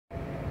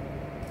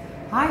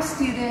Hi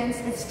students,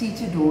 it's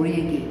Teacher Dory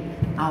again.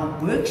 Our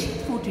worksheet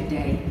for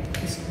today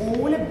is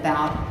all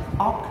about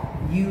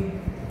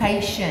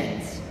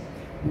occupations,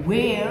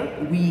 where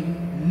we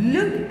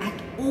look at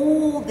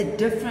all the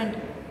different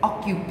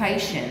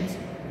occupations,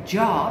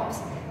 jobs,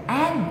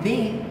 and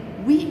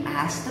then we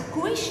ask the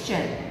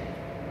question,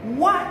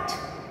 what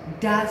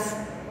does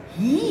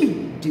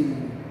he do?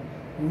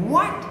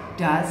 What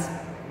does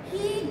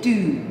he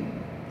do?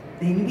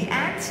 Then we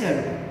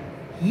answer,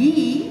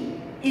 he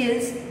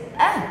is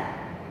a.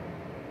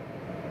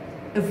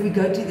 If we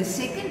go to the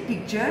second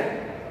picture,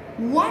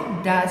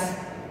 what does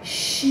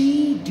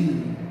she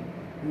do?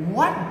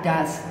 What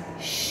does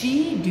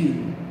she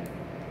do?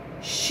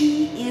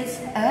 She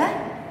is a.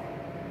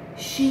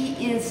 She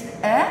is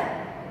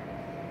a.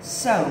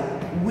 So,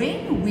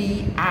 when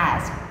we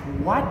ask,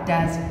 what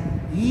does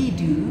he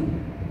do?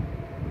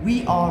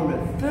 We are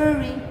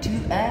referring to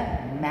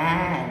a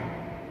man,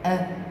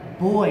 a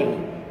boy.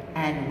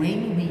 And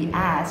when we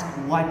ask,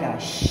 what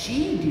does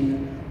she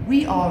do?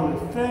 We are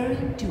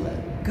referring to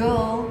a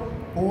girl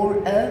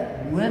or a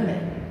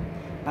woman.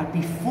 But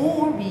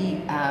before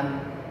we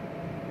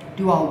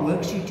do our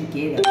worksheet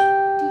together,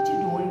 Teacher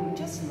Dory would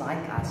just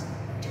like us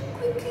to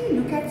quickly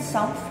look at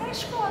some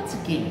flashcards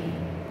again.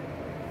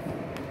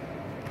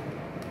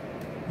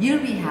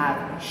 Here we have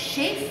a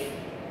chef,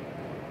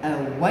 a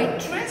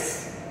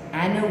waitress,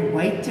 and a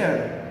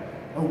waiter.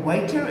 A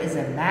waiter is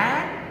a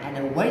man and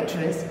a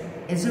waitress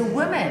is a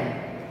woman.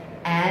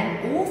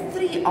 And all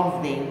three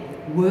of them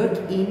work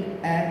in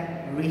a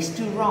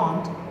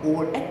restaurant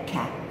or a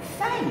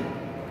cafe.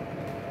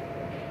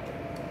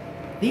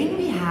 Then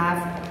we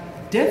have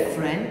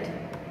different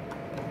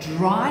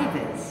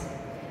drivers.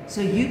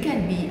 So you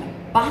can be a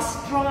bus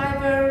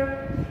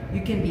driver,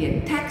 you can be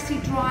a taxi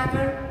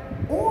driver,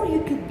 or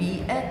you could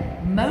be a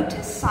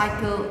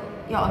motorcycle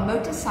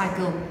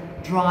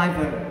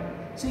driver.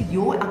 So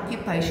your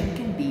occupation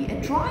can be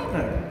a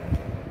driver.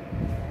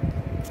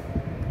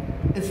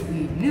 If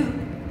we look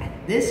at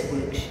this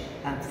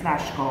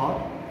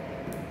flashcard,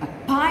 a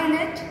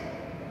pilot,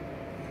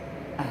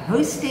 a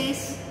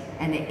hostess,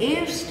 and an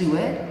air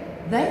steward,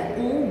 they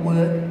all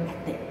work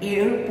at the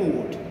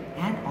airport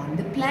and on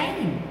the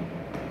plane.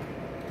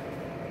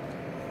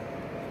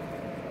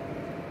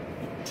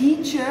 A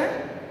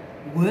teacher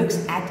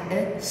works at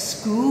a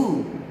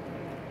school.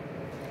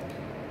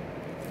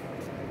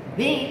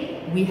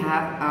 Then we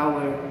have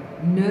our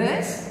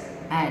nurse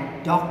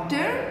and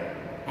doctor,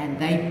 and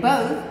they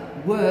both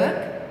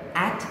work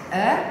at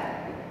a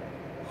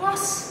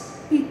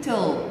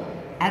hospital.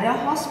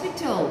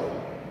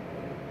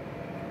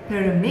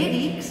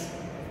 Paramedics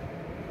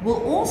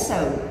will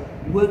also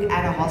work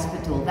at a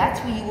hospital. That's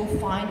where you will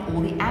find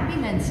all the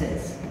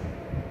ambulances.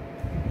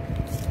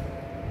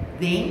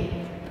 Then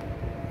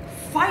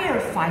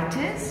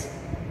firefighters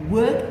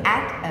work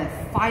at a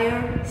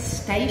fire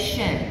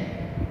station.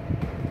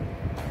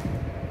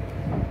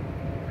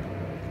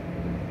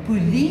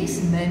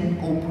 Policemen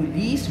or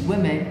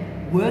policewomen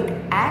work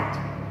at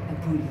a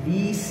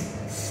police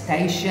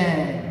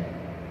station.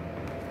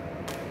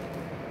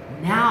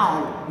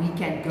 Now we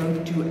can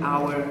go to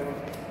our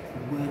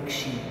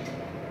worksheet.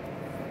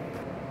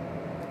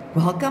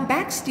 Welcome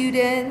back,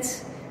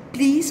 students.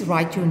 Please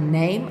write your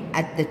name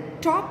at the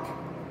top.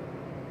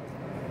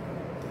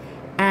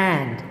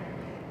 And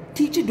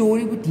Teacher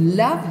Dory would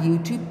love you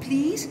to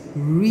please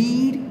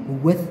read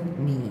with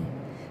me.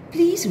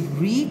 Please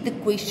read the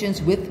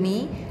questions with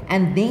me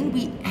and then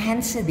we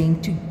answer them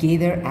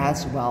together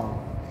as well.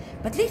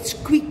 But let's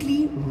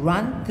quickly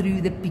run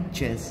through the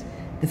pictures.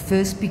 The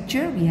first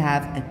picture we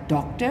have a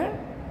doctor.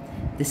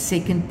 The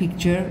second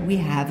picture we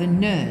have a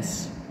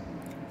nurse.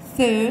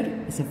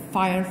 Third is a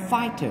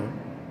firefighter.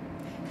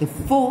 The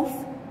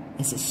fourth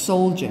is a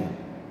soldier.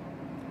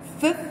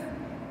 Fifth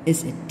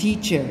is a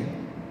teacher.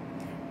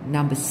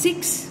 Number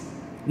 6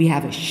 we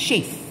have a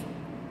chef.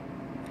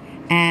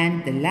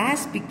 And the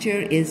last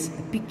picture is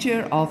a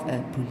picture of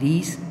a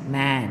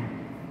policeman.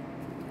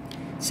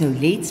 So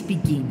let's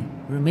begin.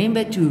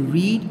 Remember to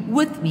read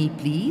with me,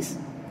 please.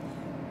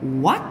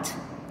 What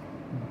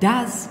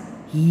does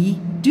he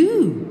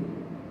do?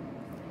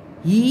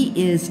 He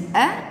is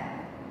a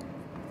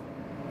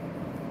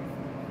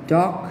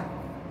doctor.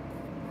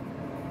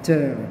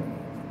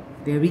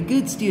 Very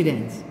good,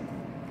 students.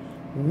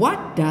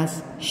 What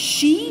does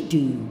she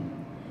do?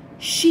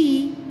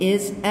 She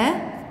is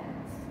a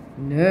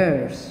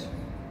nurse.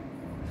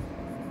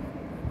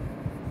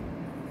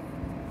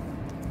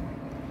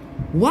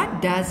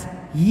 What does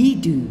he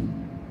do?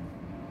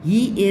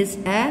 He is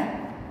a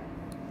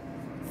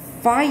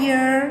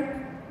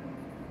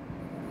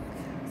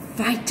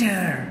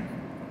firefighter.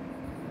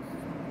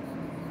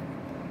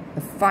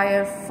 A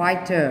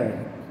firefighter.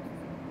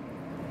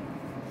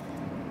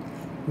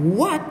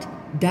 What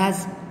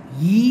does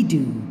he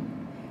do?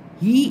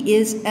 He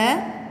is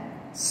a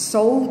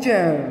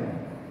soldier.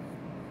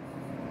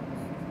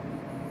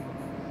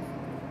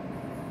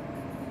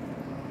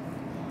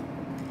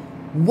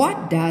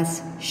 What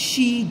does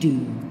she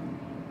do?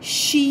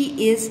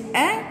 She is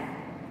a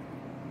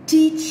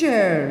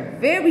teacher.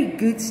 Very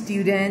good,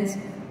 students.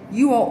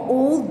 You are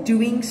all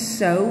doing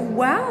so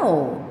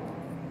well.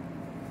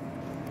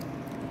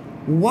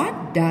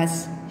 What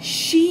does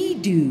she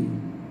do?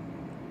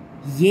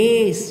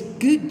 Yes,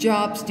 good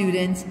job,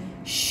 students.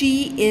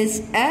 She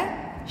is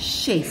a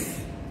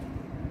chef.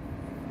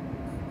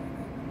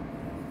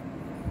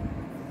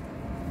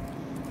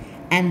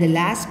 And the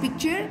last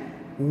picture,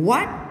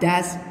 what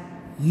does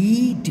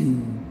he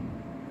do?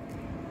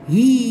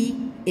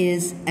 He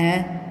is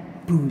a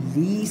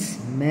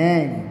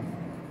policeman.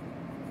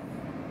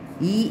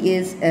 He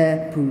is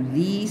a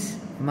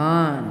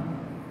policeman.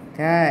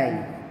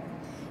 Okay.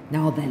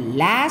 Now the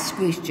last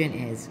question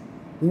is,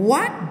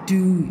 what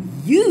do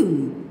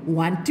you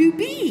want to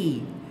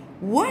be?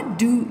 What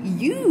do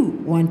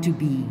you want to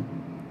be?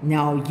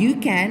 Now you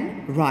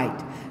can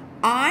write,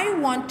 I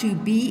want to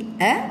be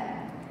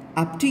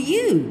up to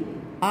you.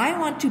 I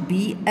want to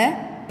be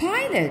a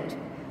pilot.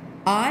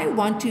 I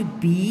want to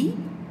be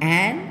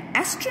an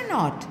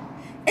astronaut.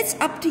 It's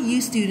up to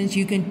you, students.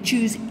 You can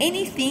choose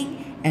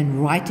anything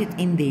and write it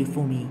in there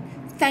for me.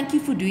 Thank you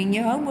for doing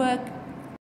your homework.